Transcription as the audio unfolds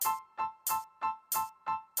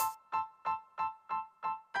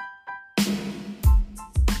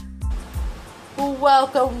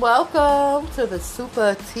Welcome to the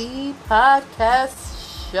Super T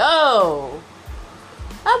Podcast Show.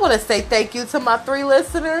 I want to say thank you to my 3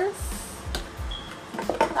 listeners.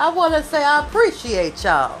 I want to say I appreciate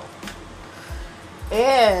y'all.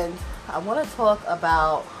 And I want to talk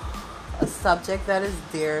about a subject that is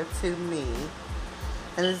dear to me.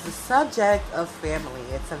 And it's the subject of family.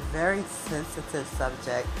 It's a very sensitive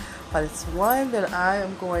subject, but it's one that I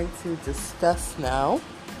am going to discuss now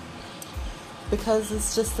because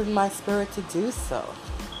it's just in my spirit to do so.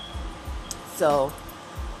 So,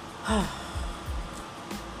 I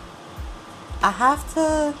have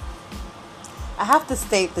to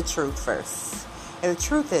state the truth first. And the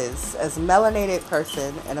truth is, as a melanated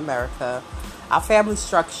person in America, our family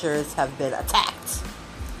structures have been attacked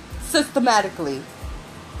systematically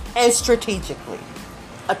and strategically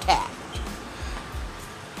attacked.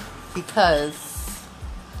 Because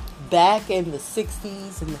back in the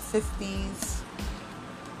 60s and the 50s,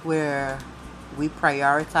 where we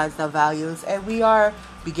prioritized our values, and we are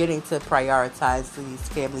beginning to prioritize these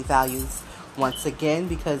family values once again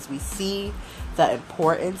because we see the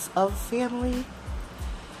importance of family.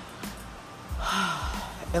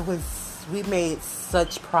 We made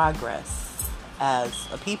such progress as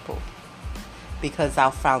a people because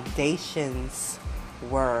our foundations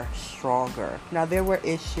were stronger. Now, there were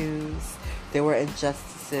issues, there were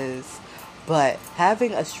injustices, but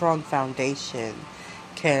having a strong foundation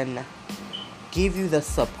can give you the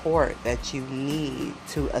support that you need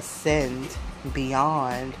to ascend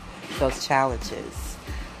beyond those challenges.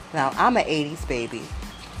 Now, I'm an 80s baby.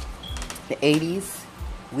 The 80s,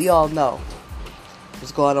 we all know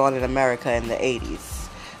what's going on in America in the 80s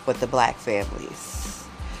with the black families.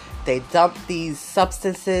 They dumped these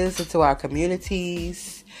substances into our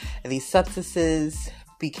communities, and these substances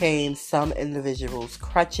became some individuals'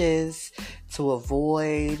 crutches to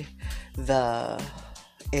avoid the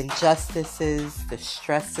injustices, the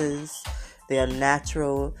stresses, the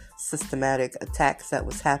unnatural systematic attacks that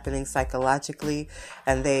was happening psychologically,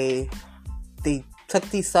 and they took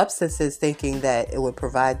these substances thinking that it would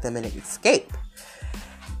provide them an escape.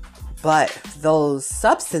 But those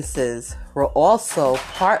substances were also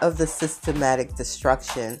part of the systematic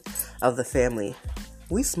destruction of the family.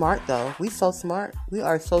 We smart though. We so smart. We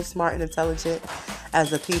are so smart and intelligent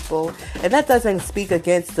as a people. And that doesn't speak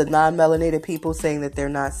against the non-melanated people saying that they're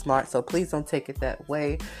not smart. So please don't take it that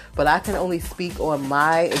way. But I can only speak on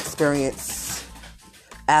my experience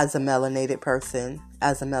as a melanated person,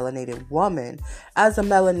 as a melanated woman, as a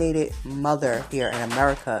melanated mother here in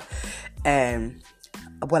America. And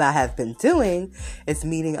what I have been doing is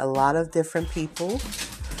meeting a lot of different people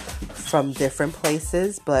from different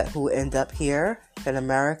places, but who end up here in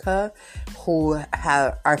America, who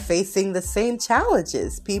are facing the same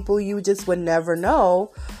challenges. People you just would never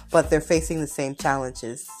know, but they're facing the same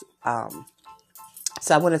challenges. So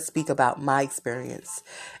I want to speak about my experience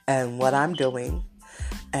and what I'm doing,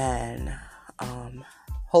 and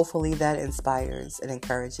hopefully that inspires and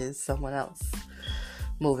encourages someone else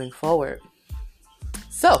moving forward.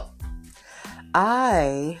 So,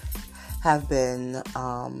 I have been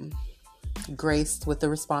graced with the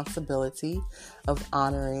responsibility of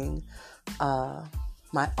honoring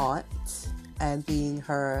my aunt and being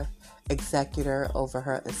her executor over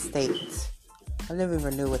her estate. I never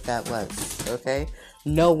even knew what that was, okay?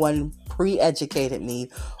 No one pre-educated me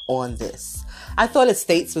on this. I thought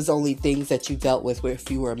estates was only things that you dealt with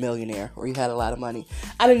if you were a millionaire or you had a lot of money.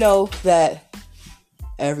 I didn't know that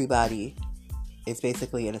everybody is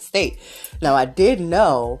basically an estate. Now, I did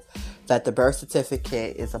know that the birth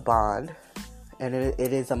certificate is a bond and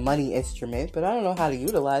it is a money instrument, but I don't know how to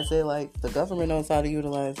utilize it. Like, the government knows how to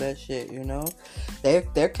utilize that shit, you know?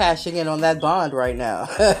 They're cashing in on that bond right now.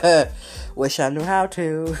 Wish I knew how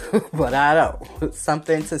to, but I don't.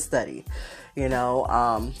 Something to study, you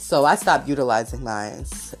know? So I stopped utilizing mine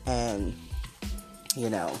and, you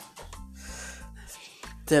know,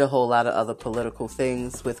 did a whole lot of other political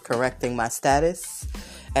things with correcting my status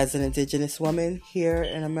as an indigenous woman here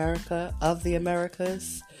in America, of the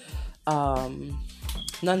Americas.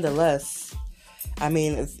 Nonetheless, I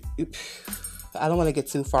mean, I don't want to get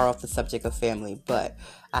too far off the subject of family, but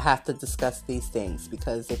I have to discuss these things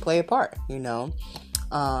because they play a part, you know.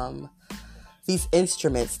 These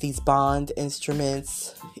instruments, these bond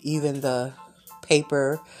instruments, even the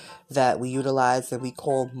paper that we utilize and we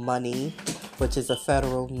call money, which is a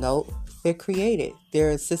federal note, they're created.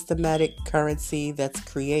 They're a systematic currency that's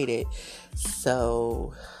created.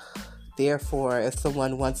 So, therefore, if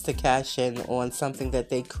someone wants to cash in on something that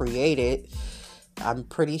they created, I'm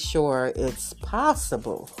pretty sure it's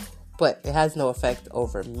possible, but it has no effect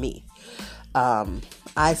over me.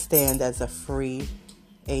 I stand as a free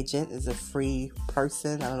agent, as a free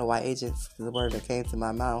person. I don't know why agent's the word that came to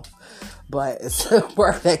my mouth, but it's the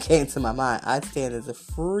word that came to my mind. I stand as a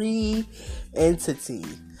free entity,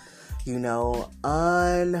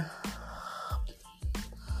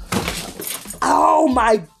 Oh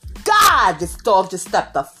my God! This dog just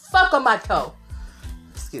stepped the fuck on my toe.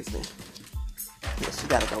 Excuse me. Yeah, she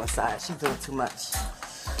gotta go inside. She's doing too much.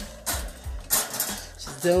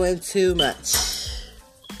 Doing too much.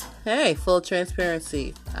 Hey, full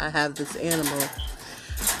transparency. I have this animal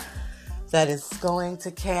that is going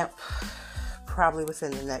to camp probably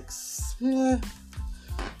within the next,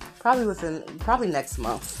 probably next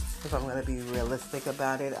month, if I'm going to be realistic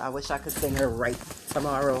about it. I wish I could send her right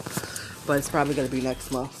tomorrow, but it's probably going to be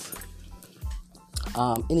next month.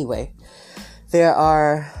 Anyway, there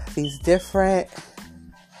are these different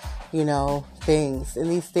things. And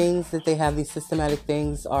these things that they have, these systematic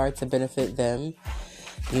things, are to benefit them,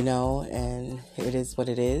 and it is what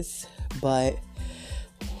it is. But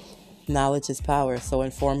knowledge is power. So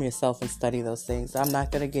inform yourself and study those things. I'm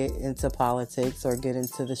not going to get into politics or get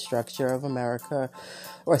into the structure of America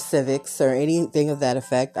or civics or anything of that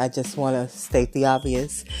effect. I just want to state the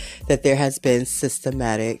obvious that there has been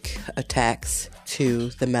systematic attacks to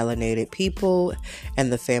the melanated people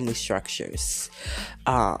and the family structures.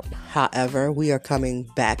 However, we are coming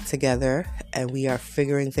back together and we are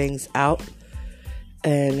figuring things out,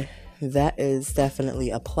 and that is definitely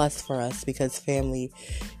a plus for us because family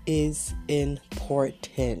is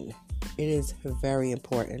important. It is very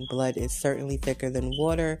important. Blood is certainly thicker than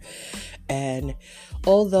water, and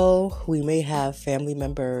although we may have family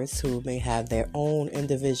members who may have their own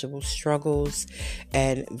individual struggles,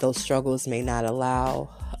 and those struggles may not allow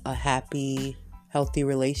a happy, healthy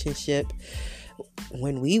relationship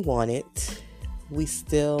when we want it, we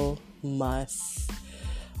still must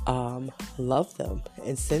love them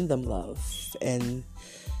and send them love. And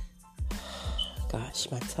gosh,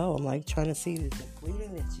 my toe, I'm like trying to see, is it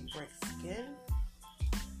bleeding? Did she break skin?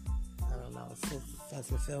 I don't know. It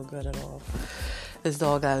doesn't feel good at all. This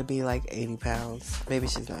dog gotta be like 80 pounds. Maybe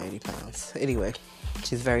she's not 80 pounds. Anyway,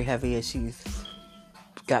 she's very heavy and she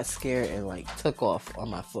got scared and like took off on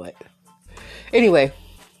my foot. Anyway,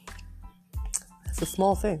 it's a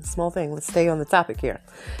small thing. Let's stay on the topic here.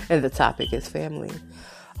 And the topic is family.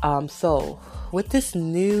 So with this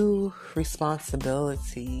new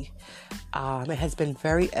responsibility, it has been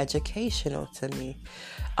very educational to me.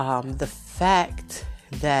 The fact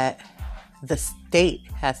that the state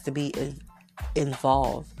has to be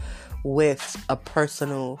involved with a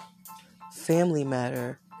personal family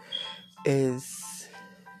matter is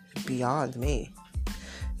beyond me.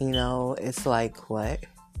 It's like, what?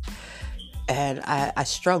 And I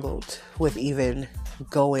struggled with even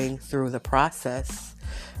going through the process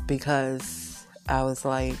because I was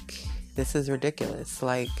like, this is ridiculous.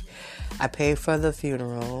 Like, I paid for the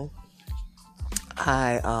funeral.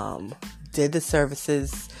 I did the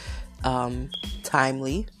services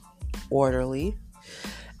timely, orderly,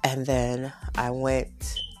 and then I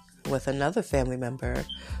went with another family member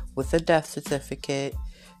with a death certificate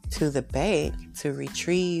to the bank to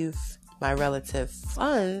retrieve my relative's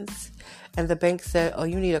funds, and the bank said, oh,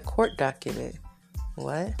 you need a court document.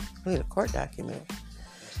 What? You need a court document?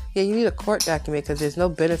 Yeah, you need a court document because there's no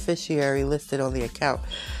beneficiary listed on the account.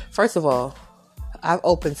 First of all, I've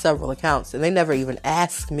opened several accounts and they never even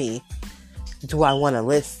asked me, do I want to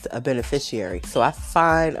list a beneficiary? So I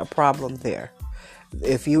find a problem there.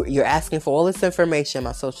 If you're asking for all this information,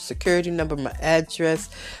 my social security number, my address,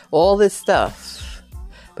 all this stuff,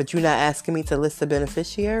 but you're not asking me to list a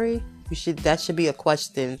beneficiary, that should be a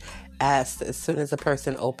question asked as soon as a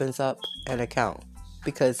person opens up an account.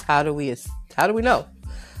 Because how do we know?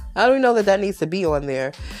 How do we know that needs to be on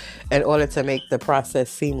there in order to make the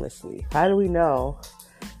process seamlessly? How do we know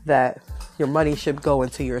that your money should go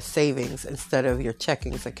into your savings instead of your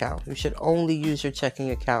checkings account? You should only use your checking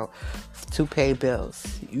account to pay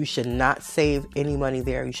bills. You should not save any money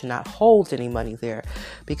there. You should not hold any money there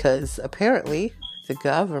because apparently the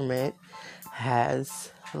government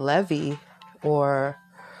has levy or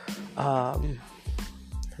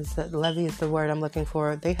levy is the word I'm looking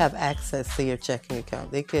for. They have access to your checking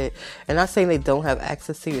account. They could, and not saying they don't have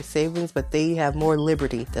access to your savings, but they have more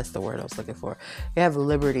liberty. That's the word I was looking for. They have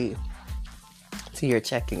liberty to your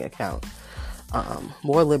checking account.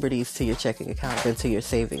 More liberties to your checking account than to your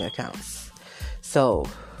saving accounts. So,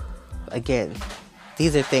 again,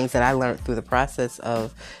 these are things that I learned through the process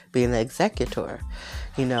of being the executor,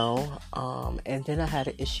 and then I had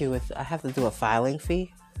an issue with, I have to do a filing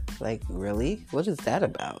fee. Like, really? What is that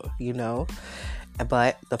about?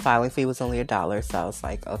 But the filing fee was only $1, so I was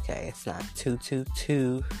like, okay, it's not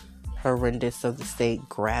too horrendous of the state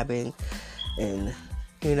grabbing and,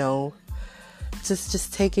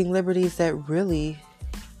 just taking liberties that really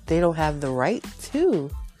they don't have the right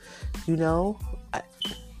to, they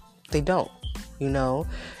don't,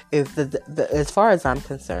 if as far as I'm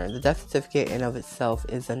concerned, the death certificate in of itself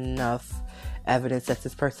is enough evidence that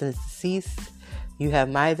this person is deceased. You have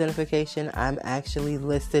my identification. I'm actually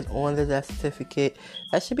listed on the death certificate.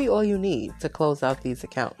 That should be all you need to close out these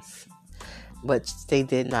accounts. But they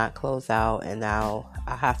did not close out, and now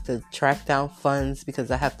I have to track down funds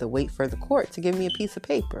because I have to wait for the court to give me a piece of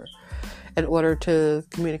paper in order to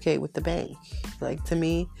communicate with the bank. Like, to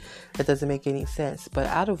me, that doesn't make any sense. But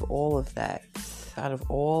out of all of that,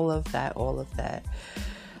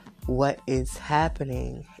 what is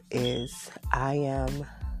happening is I am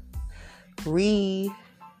rekindling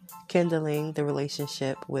the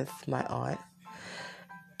relationship with my aunt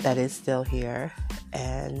that is still here,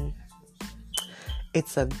 and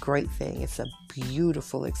it's a great thing. It's a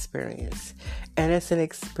beautiful experience, and it's an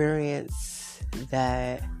experience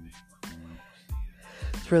that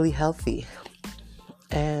is really healthy,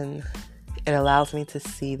 and it allows me to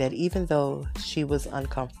see that even though she was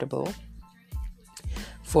uncomfortable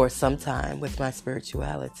for some time with my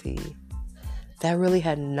spirituality, that really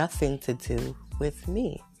had nothing to do with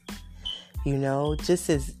me. Just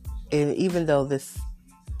as, and even though this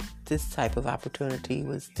type of opportunity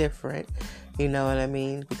was different, you know what I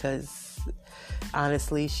mean? Because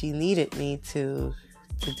honestly, she needed me to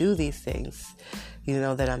do these things,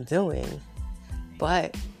 that I'm doing.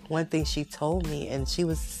 But one thing she told me, and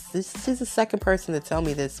she's the second person to tell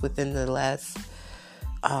me this within the last,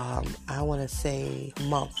 I want to say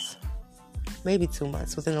month, maybe 2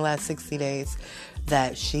 months, within the last 60 days,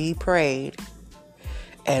 that she prayed.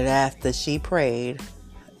 And after she prayed,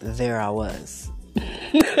 there I was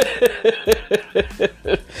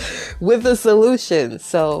with a solution.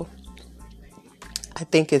 So I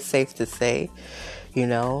think it's safe to say,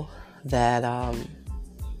 that I'm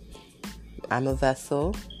a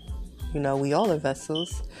vessel. We all are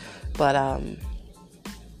vessels, but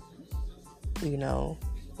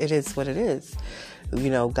it is what it is.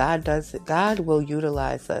 God will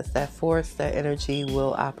utilize us. That force, that energy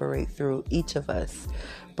will operate through each of us.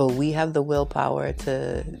 But we have the willpower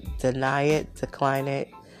to deny it, decline it,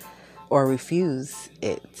 or refuse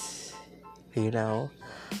it,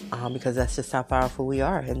 because that's just how powerful we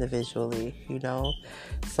are individually,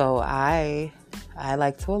 So I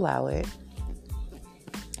like to allow it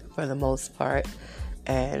for the most part.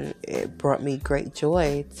 And it brought me great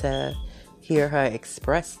joy to hear her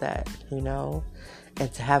express that, and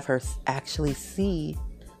to have her actually see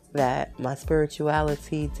that my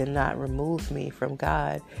spirituality did not remove me from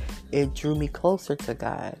God. It drew me closer to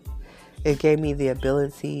God. It gave me the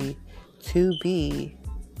ability to be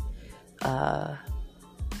a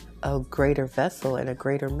greater vessel and a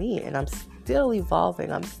greater me. And I'm still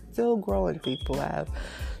evolving. I'm still growing, people. I have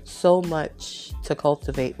so much to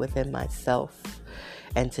cultivate within myself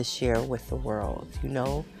and to share with the world,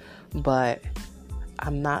 But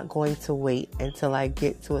I'm not going to wait until I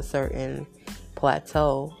get to a certain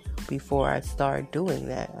plateau before I start doing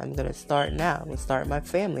that. I'm going to start now. I'm going to start my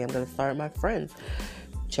family. I'm going to start my friends.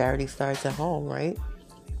 Charity starts at home, right?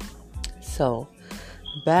 So,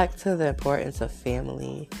 back to the importance of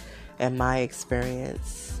family and my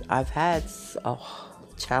experience. I've had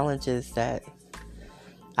challenges that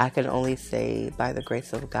I can only say by the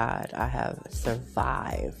grace of God I have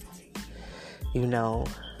survived,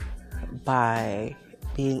 by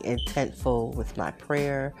being intentful with my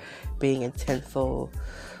prayer, being intentful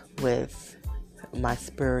with my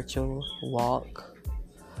spiritual walk.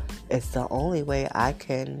 It's the only way I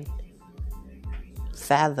can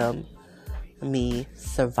fathom me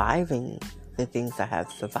surviving the things I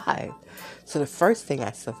have survived. So the first thing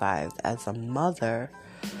I survived as a mother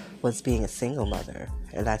was being a single mother.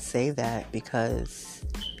 And I say that because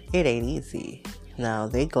it ain't easy. Now,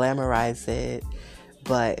 they glamorize it,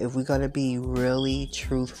 but if we're going to be really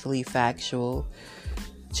truthfully factual,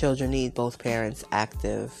 children need both parents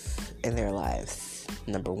active in their lives,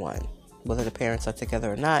 number one. Whether the parents are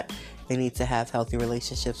together or not, they need to have healthy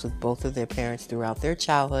relationships with both of their parents throughout their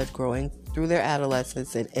childhood, growing through their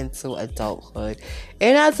adolescence and into adulthood,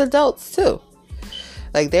 and as adults too.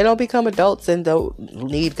 Like, they don't become adults and don't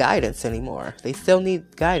need guidance anymore. They still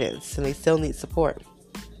need guidance and they still need support.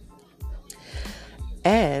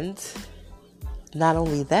 And not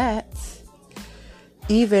only that,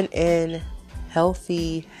 even in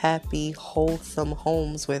healthy, happy, wholesome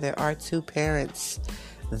homes where there are two parents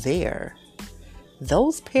there,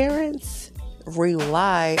 those parents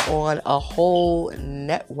rely on a whole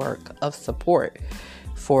network of support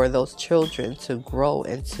for those children to grow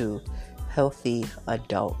into healthy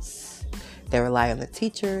adults. They rely on the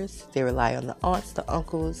teachers, they rely on the aunts, the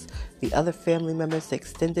uncles, the other family members, the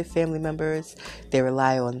extended family members. They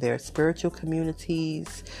rely on their spiritual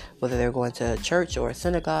communities, whether they're going to a church or a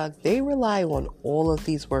synagogue. They rely on all of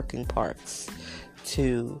these working parts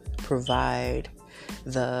to provide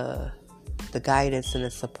the guidance and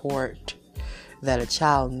the support that a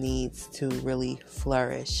child needs to really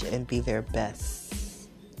flourish and be their best.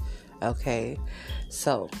 Okay,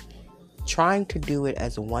 so trying to do it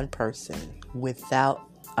as one person without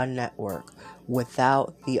a network,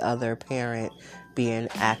 without the other parent being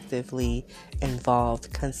actively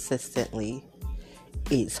involved consistently,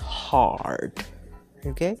 is hard.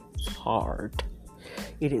 Okay, it's hard.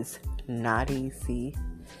 It is not easy,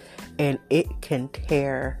 and it can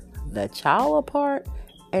tear the child apart,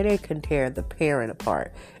 and it can tear the parent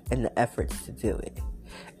apart in the efforts to do it.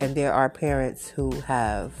 And there are parents who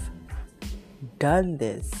have done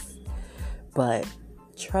this, but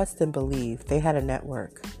trust and believe they had a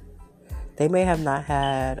network. They may have not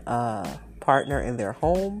had a partner in their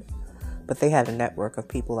home, but they had a network of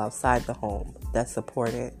people outside the home that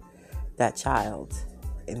supported that child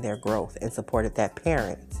in their growth and supported that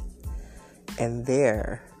parent and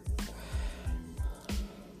their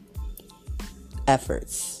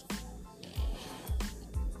efforts.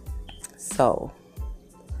 So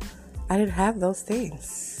I didn't have those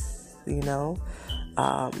things,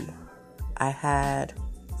 I had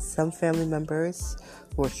some family members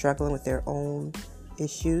who were struggling with their own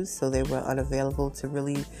issues, so they were unavailable to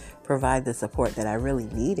really provide the support that I really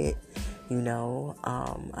needed.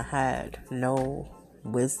 I had no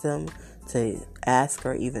wisdom to ask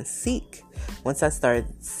or even seek. Once I started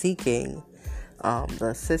seeking the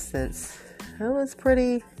assistance, we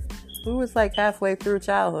was like halfway through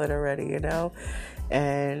childhood already,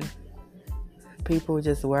 and people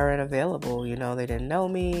just weren't available. They didn't know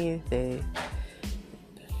me.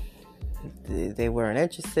 They weren't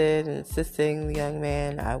interested in assisting the young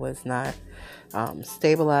man. I was not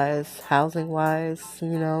stabilized housing-wise,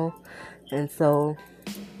 and so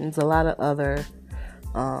there's a lot of other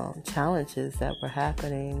challenges that were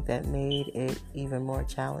happening that made it even more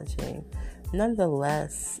challenging.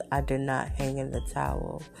 Nonetheless, I did not hang in the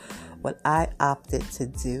towel. What I opted to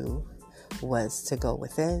do was to go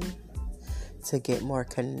within, to get more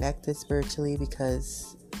connected spiritually,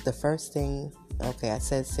 because the first thing, I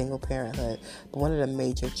said single parenthood, but one of the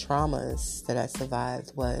major traumas that I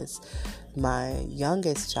survived was my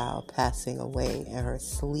youngest child passing away in her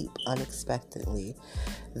sleep unexpectedly.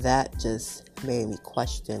 That just made me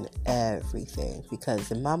question everything, because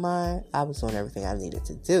in my mind, I was doing everything I needed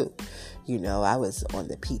to do. I was on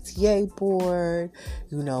the PTA board,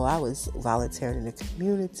 I was volunteering in the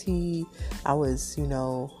community, I was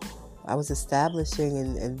establishing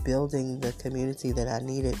and building the community that I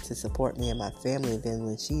needed to support me and my family. Then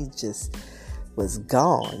when she just was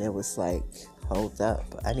gone, it was like, hold up,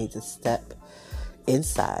 I need to step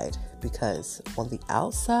inside, because on the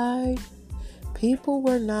outside, people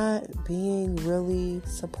were not being really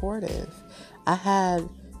supportive. I had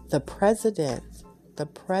the president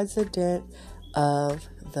of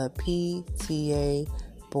the PTA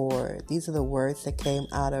board. These are the words that came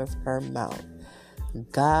out of her mouth.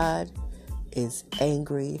 God is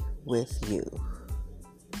angry with you.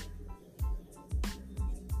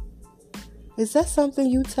 Is that something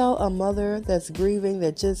you tell a mother that's grieving,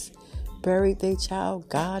 that just buried their child?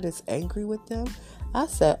 God is angry with them? I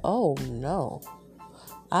said, oh no.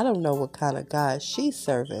 I don't know what kind of God she's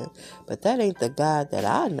serving, but that ain't the God that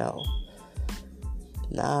I know.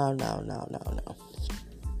 No.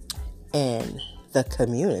 And the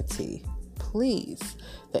community, please.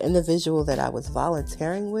 The individual that I was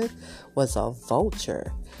volunteering with was a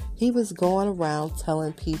vulture. He was going around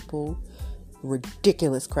telling people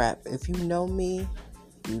ridiculous crap. If you know me,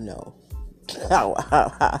 you know how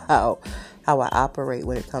I operate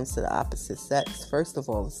when it comes to the opposite sex. First of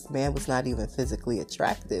all, this man was not even physically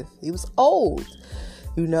attractive. He was old,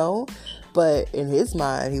 but in his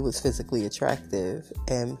mind, he was physically attractive,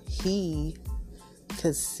 and he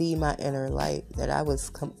could see my inner light that I was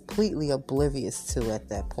completely oblivious to at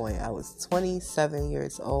that point. I was 27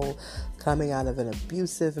 years old, coming out of an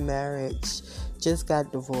abusive marriage, just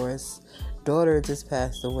got divorced, daughter just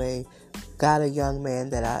passed away, got a young man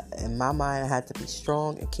that in my mind, I had to be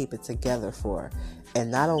strong and keep it together for. And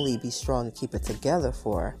not only be strong and keep it together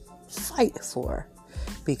for, fight for.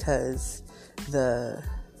 Because the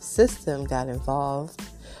system got involved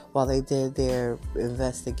while they did their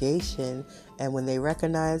investigation. And when they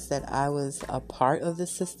recognized that I was a part of the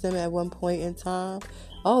system at one point in time,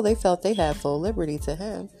 oh, they felt they had full liberty to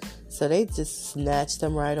him. So they just snatched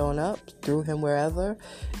him right on up, threw him wherever,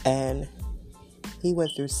 and he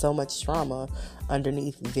went through so much trauma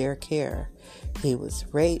underneath their care. He was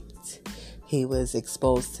raped. He was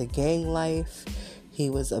exposed to gang life. He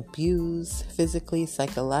was abused physically,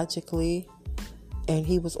 psychologically. And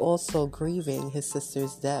he was also grieving his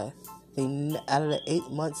sister's death. Out of the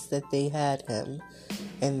 8 months that they had him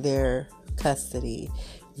in their custody,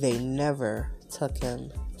 they never took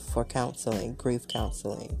him for counseling, grief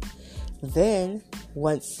counseling. Then,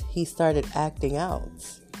 once he started acting out,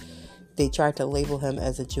 they tried to label him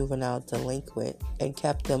as a juvenile delinquent and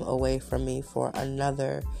kept him away from me for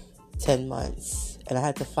another 10 months. And I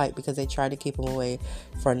had to fight because they tried to keep him away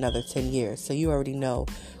for another 10 years. So you already know,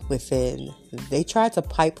 they tried to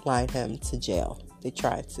pipeline him to jail. They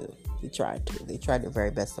tried their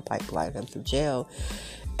very best to pipeline him through jail.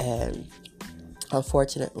 And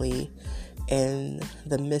unfortunately, in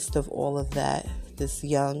the midst of all of that, this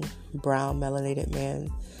young, brown, melanated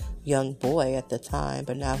man, young boy at the time,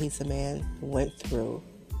 but now he's a man, went through.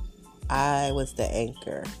 I was the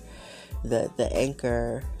anchor. The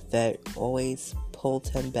anchor that always pulled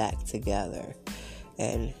him back together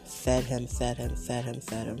and fed him.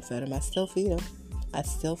 I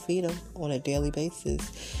still feed him on a daily basis.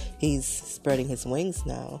 He's spreading his wings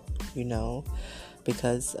now,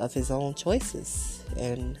 because of his own choices,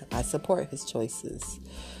 and I support his choices.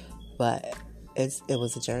 But it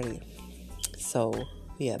was a journey. So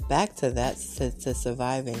yeah, back to that, to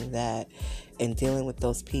surviving that and dealing with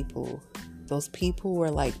those people. Those people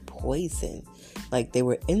were like poison. Like, they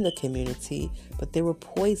were in the community, but they were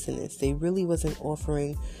poisonous. They really wasn't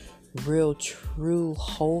offering real, true,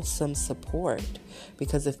 wholesome support.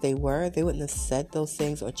 Because if they were, they wouldn't have said those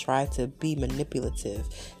things or tried to be manipulative.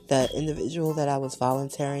 The individual that I was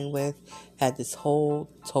volunteering with had told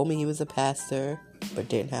me he was a pastor, but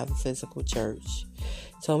didn't have a physical church.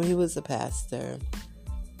 Told me he was a pastor.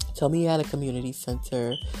 Told me he had a community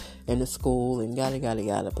center in the school and yada, yada,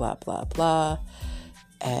 yada, blah, blah, blah.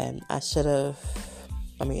 And I should have,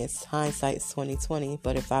 it's hindsight's 2020,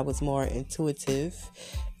 but if I was more intuitive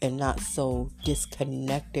and not so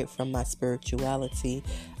disconnected from my spirituality,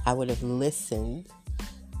 I would have listened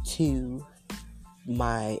to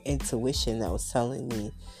my intuition that was telling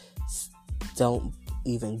me, don't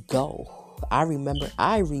even go. I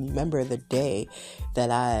remember the day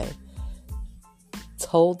that I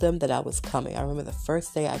told them that I was coming. I remember the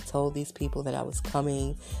first day I told these people that I was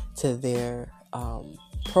coming to their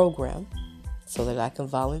program so that I can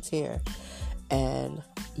volunteer. And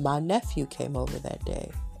my nephew came over that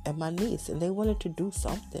day and my niece, and they wanted to do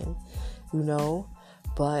something,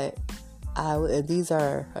 but these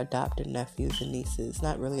are adopted nephews and nieces,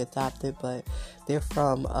 not really adopted, but they're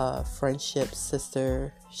from a friendship,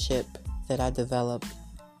 sistership that I developed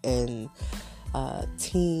in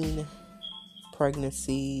teen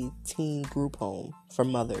pregnancy, teen group home for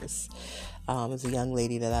mothers. It was a young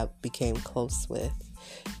lady that I became close with,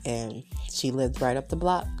 and she lived right up the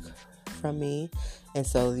block from me. And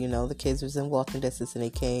so, the kids was in walking distance, and they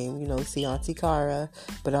came, to see Auntie Cara.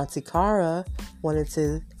 But Auntie Cara wanted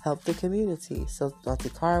to help the community. So Auntie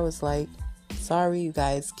Cara was like, sorry, you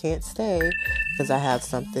guys can't stay because I have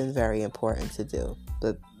something very important to do.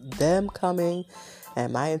 But them coming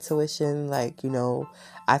and my intuition,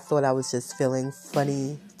 I thought I was just feeling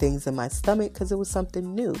funny things in my stomach because it was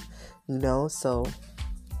something new, so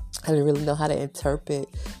I didn't really know how to interpret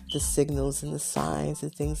the signals and the signs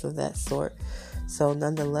and things of that sort. So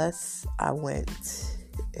nonetheless, I went,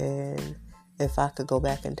 and if I could go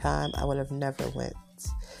back in time, I would have never went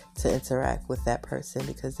to interact with that person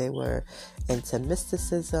because they were into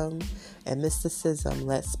mysticism. And mysticism,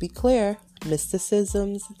 let's be clear,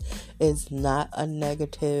 mysticism is not a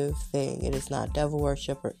negative thing. It is not devil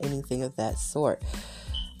worship or anything of that sort.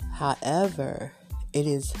 However, it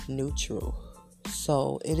is neutral.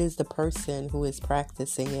 So it is the person who is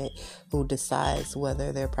practicing it who decides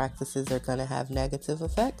whether their practices are going to have negative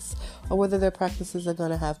effects or whether their practices are going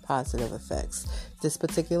to have positive effects. This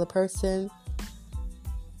particular person,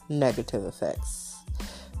 negative effects,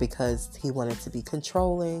 because he wanted to be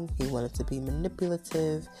controlling, he wanted to be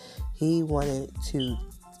manipulative, he wanted to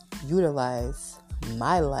utilize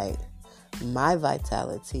my light, my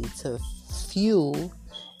vitality to fuel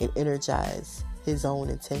and energize his own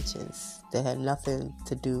intentions that had nothing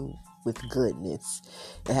to do with goodness.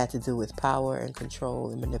 It had to do with power and control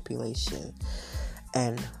and manipulation.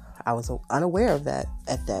 And I was unaware of that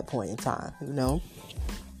at that point in time,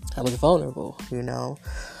 I was vulnerable,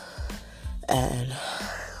 And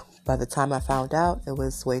By the time I found out, it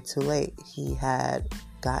was way too late. He had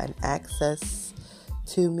gotten access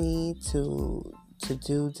to me to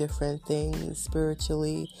do different things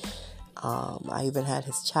spiritually. I even had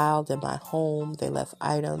his child in my home. They left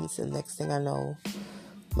items, and next thing I know,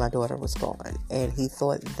 my daughter was gone. And he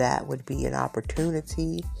thought that would be an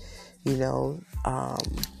opportunity,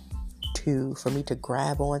 for me to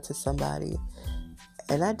grab onto somebody.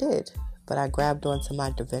 And I did. But I grabbed onto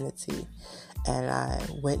my divinity. And I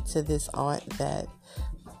went to this aunt that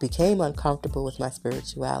became uncomfortable with my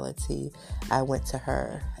spirituality. I went to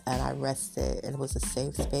her and I rested. It was a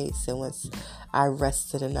safe space. And once I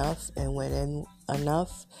rested enough and went in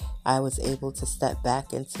enough, I was able to step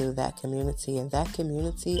back into that community. And that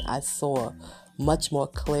community I saw much more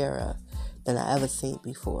clearer than I ever seen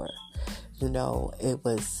before. It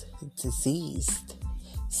was diseased.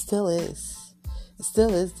 Still is. It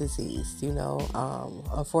still is diseased,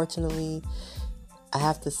 Unfortunately, I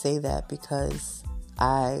have to say that because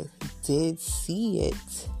I did see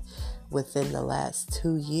it within the last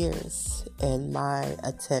 2 years in my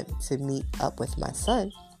attempt to meet up with my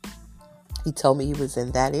son. He told me he was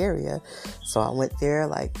in that area, so I went there,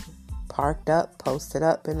 parked up, posted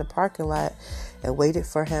up in the parking lot, and waited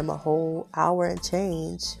for him a whole hour and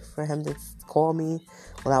change for him to call me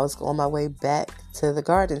when I was on my way back to the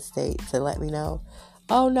Garden State to let me know,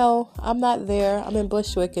 oh no, I'm not there. I'm in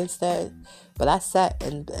Bushwick instead. But I sat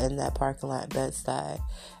in that parking lot in Bed-Stuy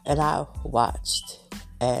and I watched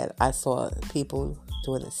and I saw people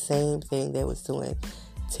doing the same thing they was doing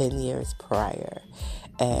 10 years prior.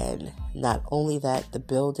 And not only that, the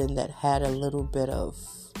building that had a little bit of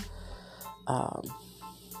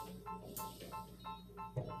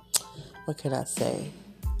what can I say?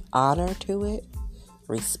 Honor to it,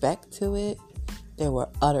 respect to it, they were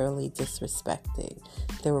utterly disrespecting.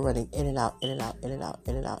 They were running in and out, in and out, in and out,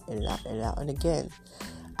 in and out, in and out, in and out. And again,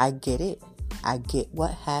 I get it. I get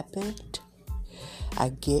what happened. I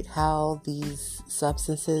get how these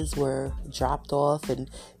substances were dropped off and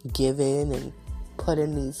given and put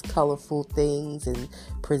in these colorful things and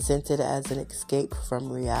presented as an escape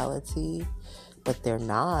from reality. But they're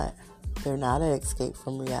not. They're not an escape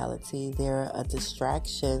from reality. They're a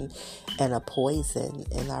distraction and a poison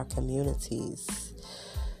in our communities.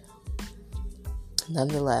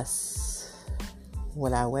 Nonetheless,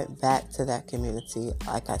 when I went back to that community,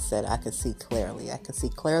 like I said, I could see clearly. I could see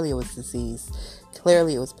clearly it was disease.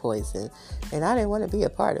 Clearly it was poison. And I didn't want to be a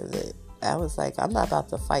part of it. I was like, I'm not about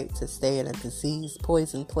to fight to stay in a disease,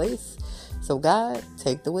 poison place. So God,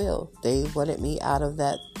 take the wheel. They wanted me out of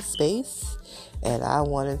that space. And I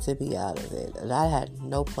wanted to be out of it. And I had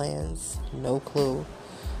no plans, no clue,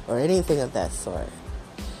 or anything of that sort.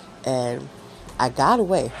 And I got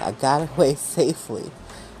away. I got away safely.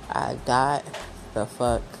 I got the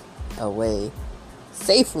fuck away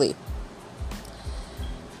safely.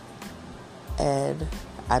 And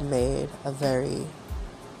I made a very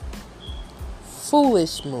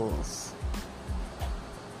foolish move.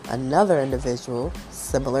 Another individual,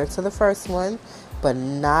 similar to the first one, but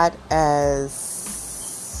not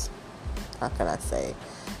as, how can I say,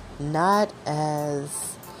 not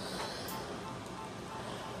as,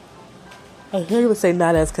 I can't even say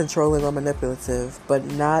not as controlling or manipulative, but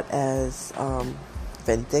not as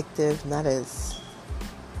vindictive, not as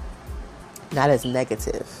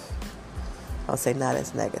negative. I'll say not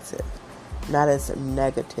as negative. Not as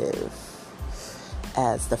negative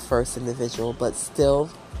as the first individual, but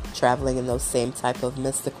still traveling in those same type of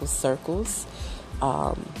mystical circles.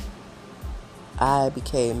 I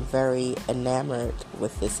became very enamored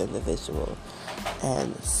with this individual,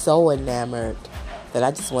 and so enamored that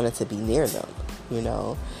I just wanted to be near them,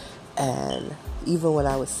 and even when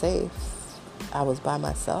I was safe, I was by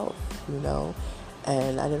myself,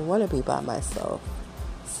 and I didn't want to be by myself,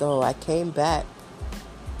 so I came back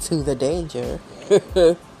to the danger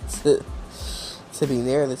to be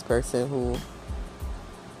near this person who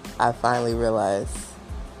I finally realized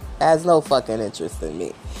has no fucking interest in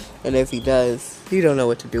me. And if he does, he don't know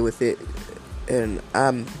what to do with it. And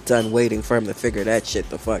I'm done waiting for him to figure that shit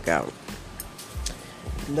the fuck out.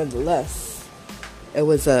 Nonetheless, it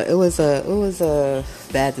was a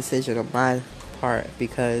bad decision on my part,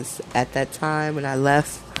 because at that time when I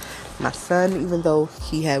left, my son, even though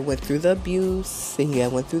he had went through the abuse and he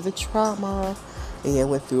had went through the trauma and he had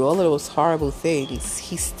went through all of those horrible things,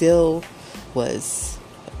 he still was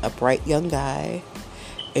a bright young guy.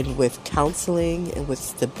 And with counseling and with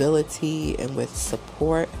stability and with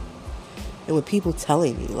support and with people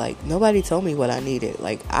telling me, nobody told me what I needed.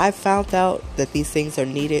 I found out that these things are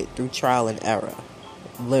needed through trial and error.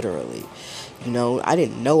 literally. I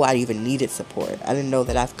didn't know I even needed support. I didn't know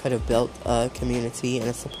that I could have built a community and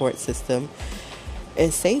a support system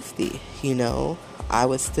and safety. I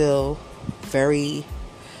was still very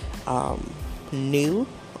new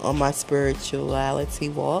on my spirituality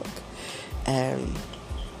walk, and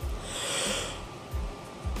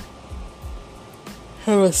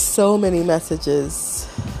there were so many messages,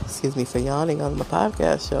 excuse me for yawning on the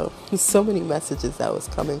podcast show, so many messages that was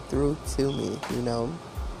coming through to me,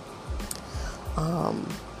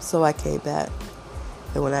 so I came back.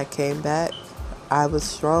 And when I came back, I was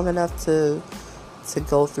strong enough to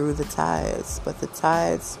go through the tides. But the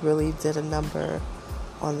tides really did a number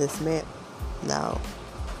on this man. Now,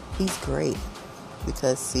 he's great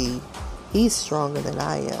because, see, he's stronger than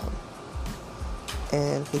I am.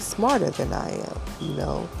 And he's smarter than I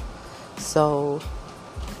am, So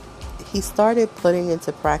he started putting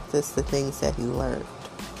into practice the things that he learned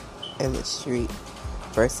in the street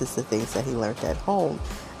versus the things that he learned at home.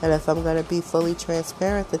 And if I'm going to be fully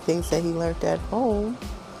transparent, the things that he learned at home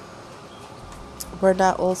were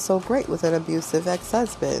not also great with an abusive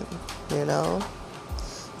ex-husband,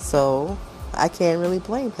 So I can't really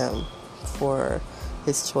blame him for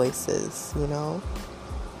his choices,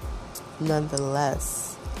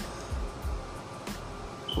 Nonetheless,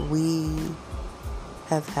 we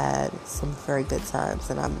have had some very good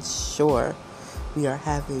times, and I'm sure we are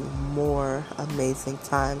having more amazing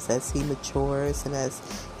times as he matures and as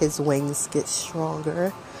his wings get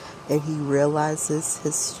stronger and he realizes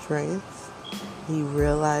his strength. He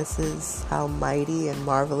realizes how mighty and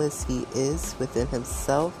marvelous he is within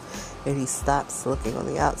himself, and he stops looking on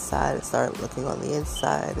the outside and starts looking on the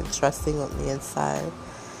inside and trusting on the inside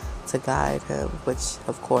to guide him, which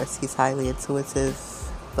of course he's highly intuitive,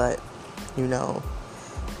 but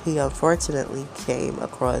he unfortunately came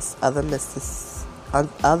across other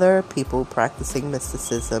people practicing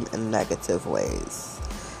mysticism in negative ways.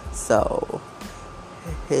 So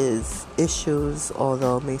his issues,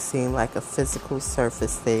 although it may seem like a physical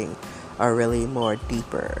surface thing, are really more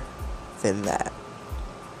deeper than that.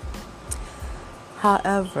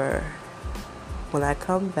 However, when I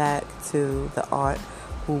come back to the aunt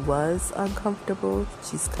who was uncomfortable,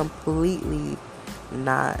 she's completely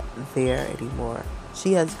not there anymore.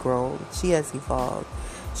 She has grown. She has evolved.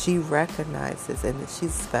 She recognizes, and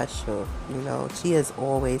she's special. She has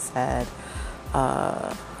always had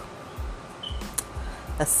a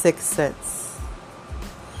sixth sense,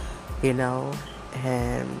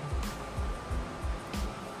 and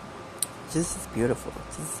just beautiful.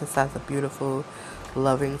 She just has a beautiful,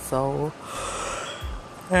 loving soul.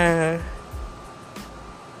 And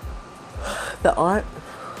the aunt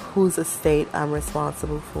whose estate I'm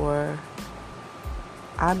responsible for,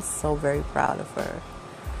 I'm so very proud of her.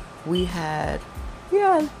 We had,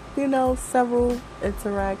 several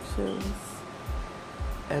interactions,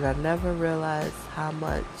 and I never realized how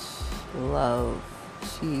much love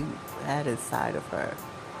she had inside of her.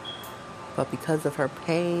 But because of her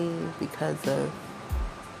pain, because of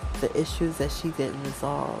the issues that she didn't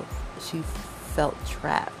resolve, she felt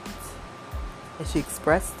trapped. And she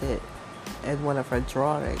expressed it in one of her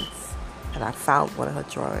drawings. And I found one of her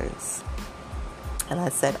drawings. And I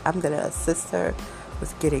said, I'm going to assist her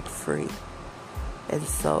with getting free. And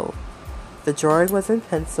so the drawing was in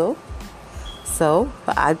pencil. So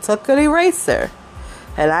I took an eraser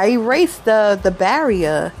and I erased the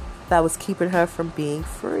barrier that was keeping her from being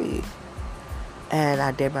free. And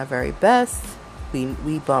I did my very best.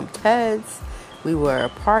 We bumped heads. We were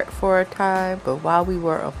apart for a time, but while we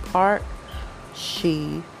were apart,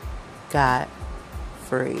 she got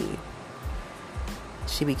free.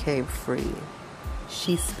 She became free.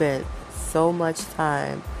 She spent so much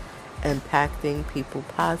time impacting people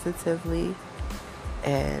positively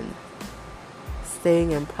and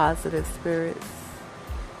staying in positive spirits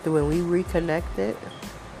that when we reconnected,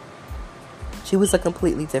 she was a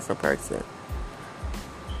completely different person.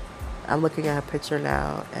 I'm looking at her picture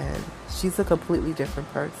now, and she's a completely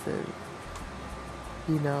different person,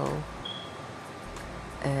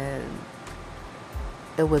 and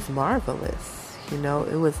it was marvelous,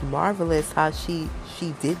 it was marvelous how she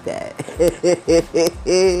did that.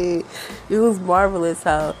 It was marvelous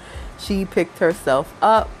how she picked herself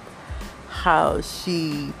up, how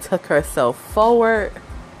she took herself forward,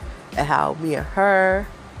 and how me and her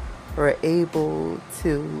were able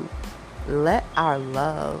to let our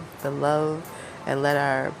love, and let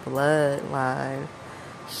our bloodline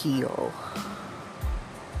heal.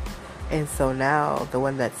 And so now, the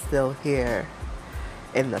one that's still here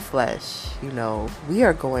in the flesh, we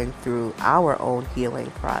are going through our own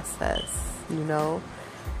healing process,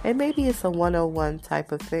 And maybe it's a 101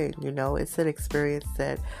 type of thing, it's an experience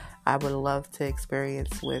that I would love to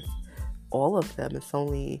experience with all of them. It's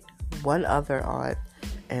only one other aunt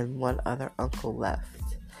and one other uncle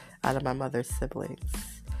left out of my mother's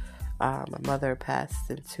siblings. My mother passed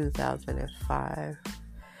in 2005,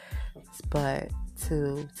 but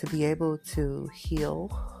to be able to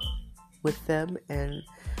heal with them and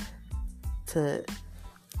to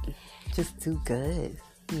just do good,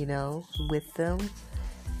 with them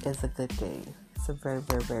is a good thing. It's a very,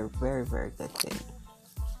 very, very, very, very good thing.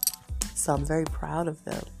 So I'm very proud of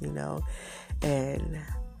them, and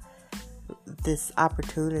this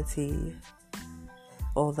opportunity,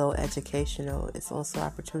 although educational, is also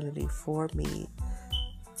opportunity for me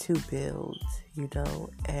to build,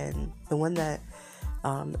 and the one that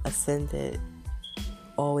ascended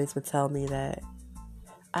always would tell me that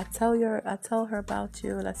I tell her about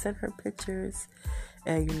you, and I sent her pictures,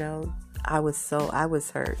 and I was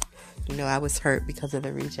hurt, I was hurt because of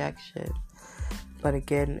the rejection. But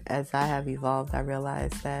again, as I have evolved, I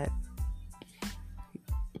realized that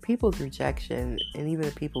people's rejection, and even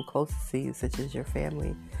the people closest to you, such as your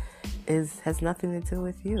family, has nothing to do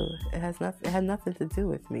with you. It had nothing to do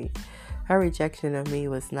with me. Her rejection of me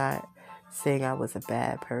was not saying I was a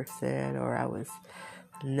bad person or I was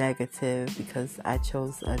negative because I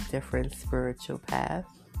chose a different spiritual path.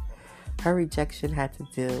 Her rejection had to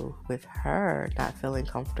do with her not feeling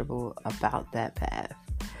comfortable about that path,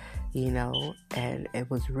 and it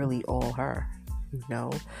was really all her,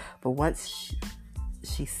 But once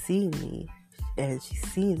she seen me and she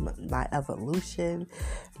seen my evolution,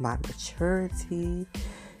 my maturity,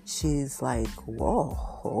 she's like, whoa,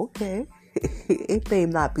 okay. It may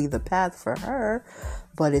not be the path for her,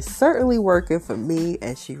 but it's certainly working for me,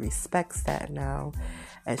 and she respects that now,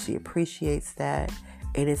 and she appreciates that.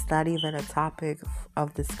 And it's not even a topic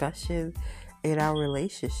of discussion in our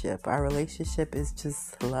relationship. Our relationship is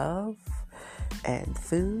just love and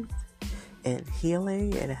food and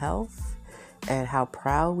healing and health, and how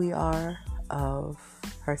proud we are of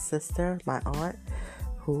her sister, my aunt,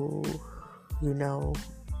 who,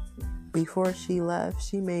 before she left,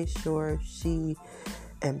 she made sure she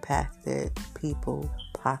impacted people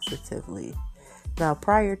positively. Now,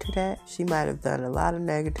 prior to that, she might have done a lot of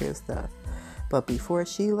negative stuff. But before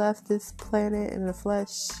she left this planet in the flesh,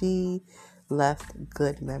 she left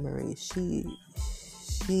good memories. She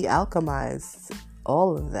alchemized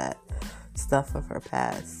all of that stuff of her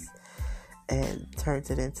past and turned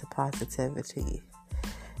it into positivity.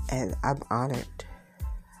 And I'm honored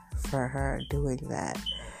for her doing that.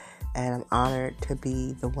 And I'm honored to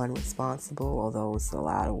be the one responsible, although it's a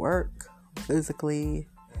lot of work, physically,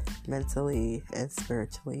 mentally, and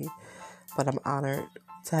spiritually. But I'm honored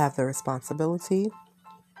to have the responsibility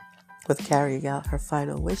with carrying out her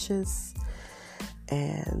final wishes.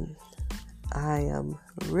 And I am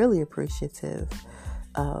really appreciative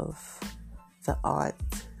of the aunt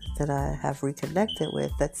that I have reconnected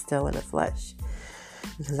with that's still in the flesh,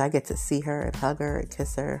 because I get to see her and hug her and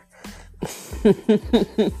kiss her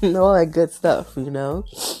and all that good stuff,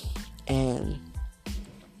 And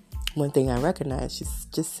one thing I recognize, she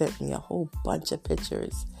just sent me a whole bunch of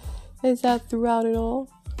pictures, is that throughout it all,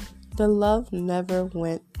 the love never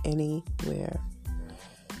went anywhere.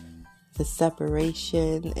 The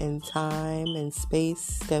separation in time and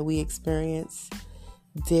space that we experienced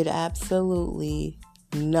did absolutely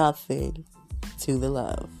nothing to the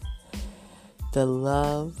love. The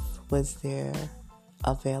love was there,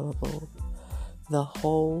 available, the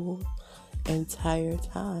whole entire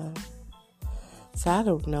time. So I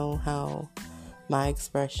don't know how my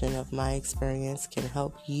expression of my experience can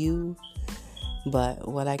help you, but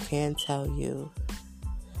what I can tell you,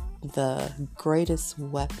 the greatest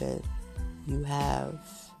weapon you have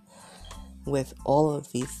with all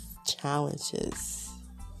of these challenges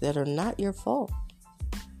that are not your fault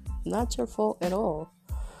at all,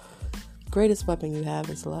 greatest weapon you have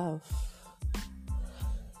is love.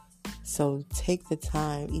 So take the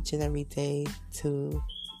time each and every day to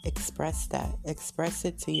express that. Express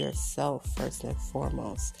it to yourself first and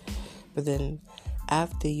foremost. But then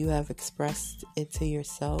after you have expressed it to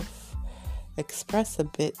yourself, express a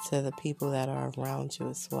bit to the people that are around you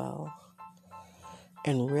as well.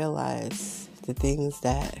 And realize the things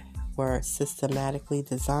that were systematically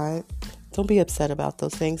designed. Don't be upset about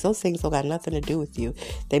those things. Those things don't got nothing to do with you.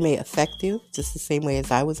 They may affect you just the same way as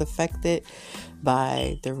I was affected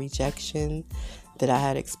by the rejection that I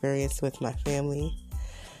had experienced with my family.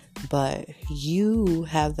 But you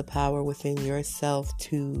have the power within yourself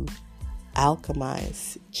to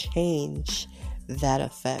alchemize, change that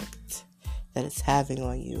effect that it's having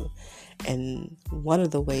on you. And one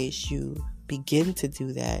of the ways you begin to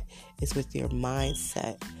do that is with your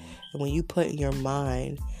mindset. And when you put in your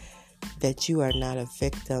mind that you are not a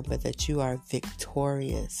victim, but that you are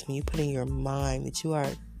victorious, when you put in your mind that you are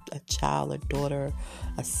a child, a daughter,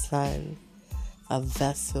 a son, a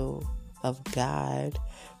vessel of God,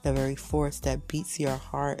 the very force that beats your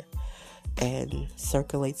heart and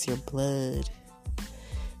circulates your blood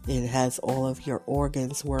and has all of your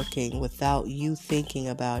organs working without you thinking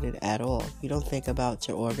about it at all. You don't think about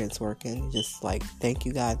your organs working. You just like, thank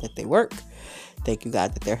you, God, that they work. Thank you,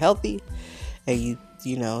 God, that they're healthy. And you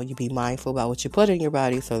be mindful about what you put in your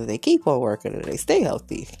body so that they keep on working and they stay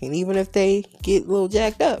healthy. And even if they get a little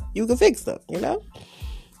jacked up, you can fix them,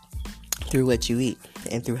 through what you eat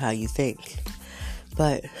and through how you think.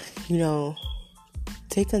 But,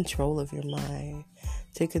 take control of your mind,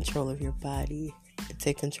 take control of your body, and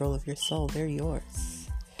take control of your soul. They're yours.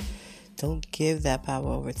 Don't give that power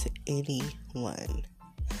over to anyone.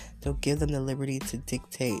 Don't give them the liberty to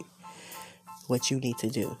dictate what you need to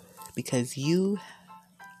do, because you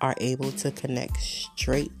are able to connect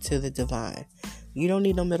straight to the divine. You don't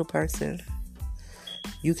need no middle person.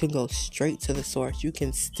 You can go straight to the source. You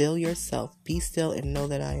can still yourself. Be still and know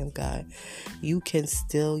that I am God. You can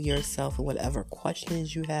still yourself, and whatever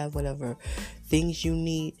questions you have, whatever things you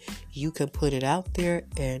need, you can put it out there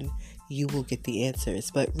and you will get the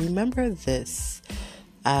answers. But remember this.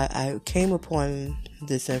 I came upon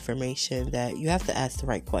this information that you have to ask the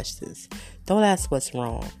right questions. Don't ask what's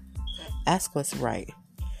wrong. Ask what's right.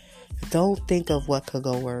 Don't think of what could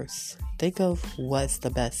go worse. Think of what's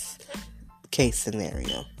the best case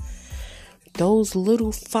scenario. Those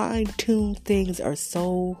little fine-tuned things are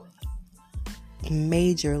so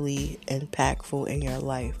majorly impactful in your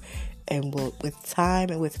life, and will, with time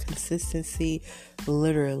and with consistency,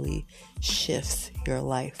 literally shifts your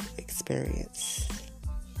life experience.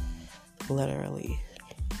 Literally.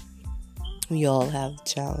 We all have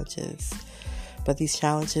challenges, but these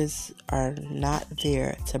challenges are not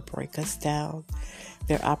there to break us down.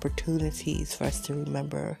 They're opportunities for us to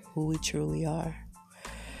remember who we truly are.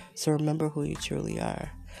 So remember who you truly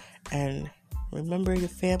are. And remember your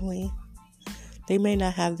family. They may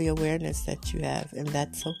not have the awareness that you have, and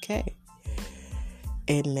that's okay.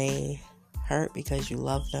 It may hurt because you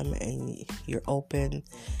love them and you're open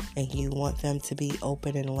and you want them to be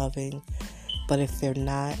open and loving. But if they're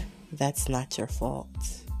not, that's not your fault.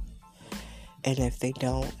 And if they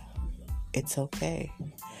don't, it's okay.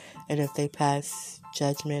 And if they pass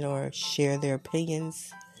judgment or share their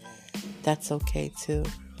opinions, that's okay too.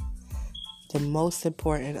 The most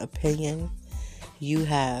important opinion you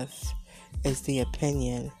have is the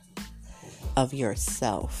opinion of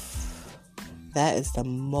yourself. That is the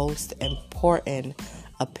most important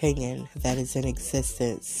opinion that is in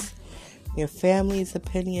existence. Your family's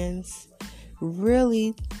opinions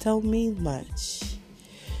really don't mean much.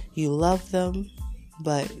 You love them,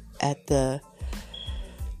 but at the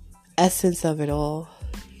essence of it all,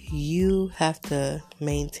 you have to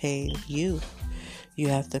maintain you. You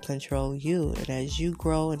have to control you. And as you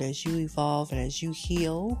grow and as you evolve and as you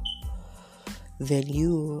heal, then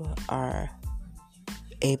you are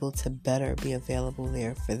able to better be available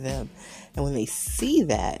there for them. And when they see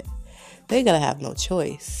that, they're going to have no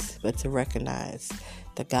choice but to recognize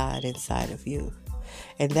the God inside of you.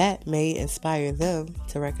 And that may inspire them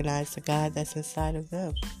to recognize the God that's inside of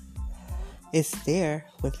them. It's there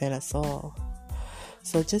within us all.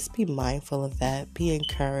 So just be mindful of that. Be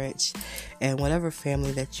encouraged. And whatever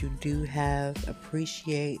family that you do have,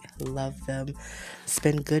 appreciate, love them.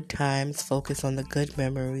 Spend good times. Focus on the good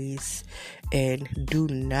memories. And do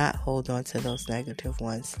not hold on to those negative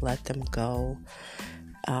ones. Let them go.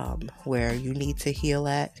 Where you need to heal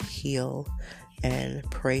at, heal. And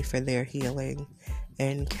pray for their healing.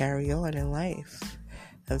 And carry on in life.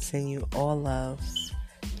 I'm sending you all love.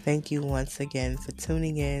 Thank you once again for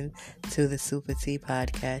tuning in to the Super T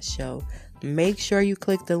Podcast Show. Make sure you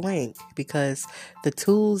click the link, because the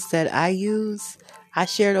tools that I use, I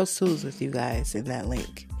share those tools with you guys in that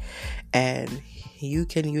link. And you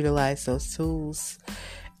can utilize those tools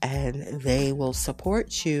and they will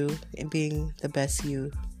support you in being the best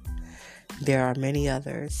you. There are many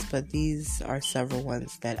others, but these are several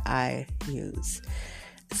ones that I use.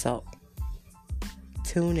 So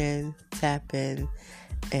tune in, tap in,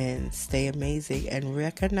 and stay amazing, and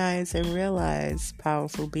recognize and realize,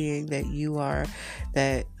 powerful being that you are,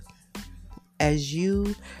 that as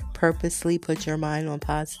you purposely put your mind on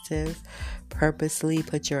positive, purposely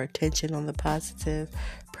put your attention on the positive,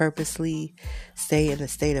 purposely stay in a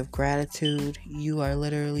state of gratitude, you are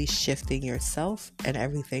literally shifting yourself and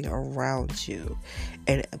everything around you.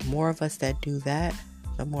 And more of us that do that,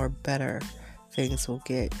 the more better things will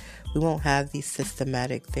get. We won't have these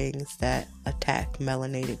systematic things that attack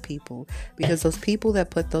melanated people, because those people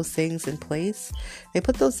that put those things in place, they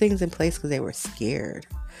put those things in place because they were scared.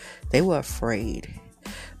 They were afraid.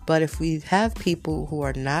 But if we have people who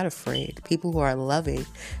are not afraid, people who are loving,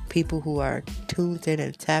 people who are tuned in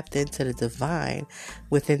and tapped into the divine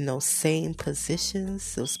within those same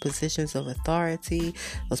positions, those positions of authority,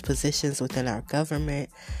 those positions within our government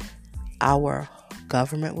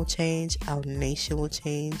will change, our nation will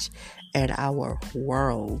change, and our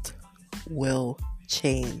world will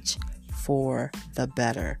change for the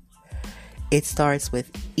better. It starts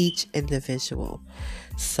with each individual.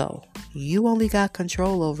 So, you only got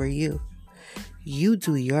control over you. You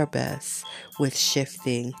do your best with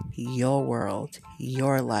shifting your world,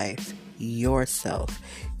 your life, yourself.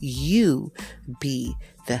 You be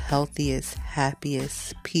the healthiest,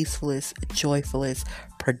 happiest, peacefulest, joyfulest,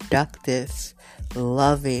 productive,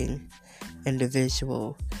 loving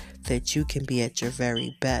individual that you can be at your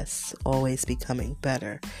very best, always becoming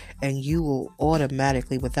better. And you will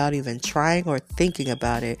automatically, without even trying or thinking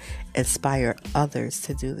about it, inspire others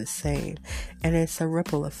to do the same. And it's a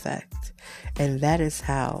ripple effect. And that is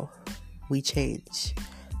how we change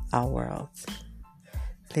our world.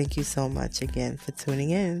 Thank you so much again for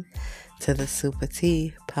tuning in to the Super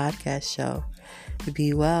T podcast show.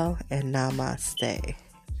 Be well and namaste.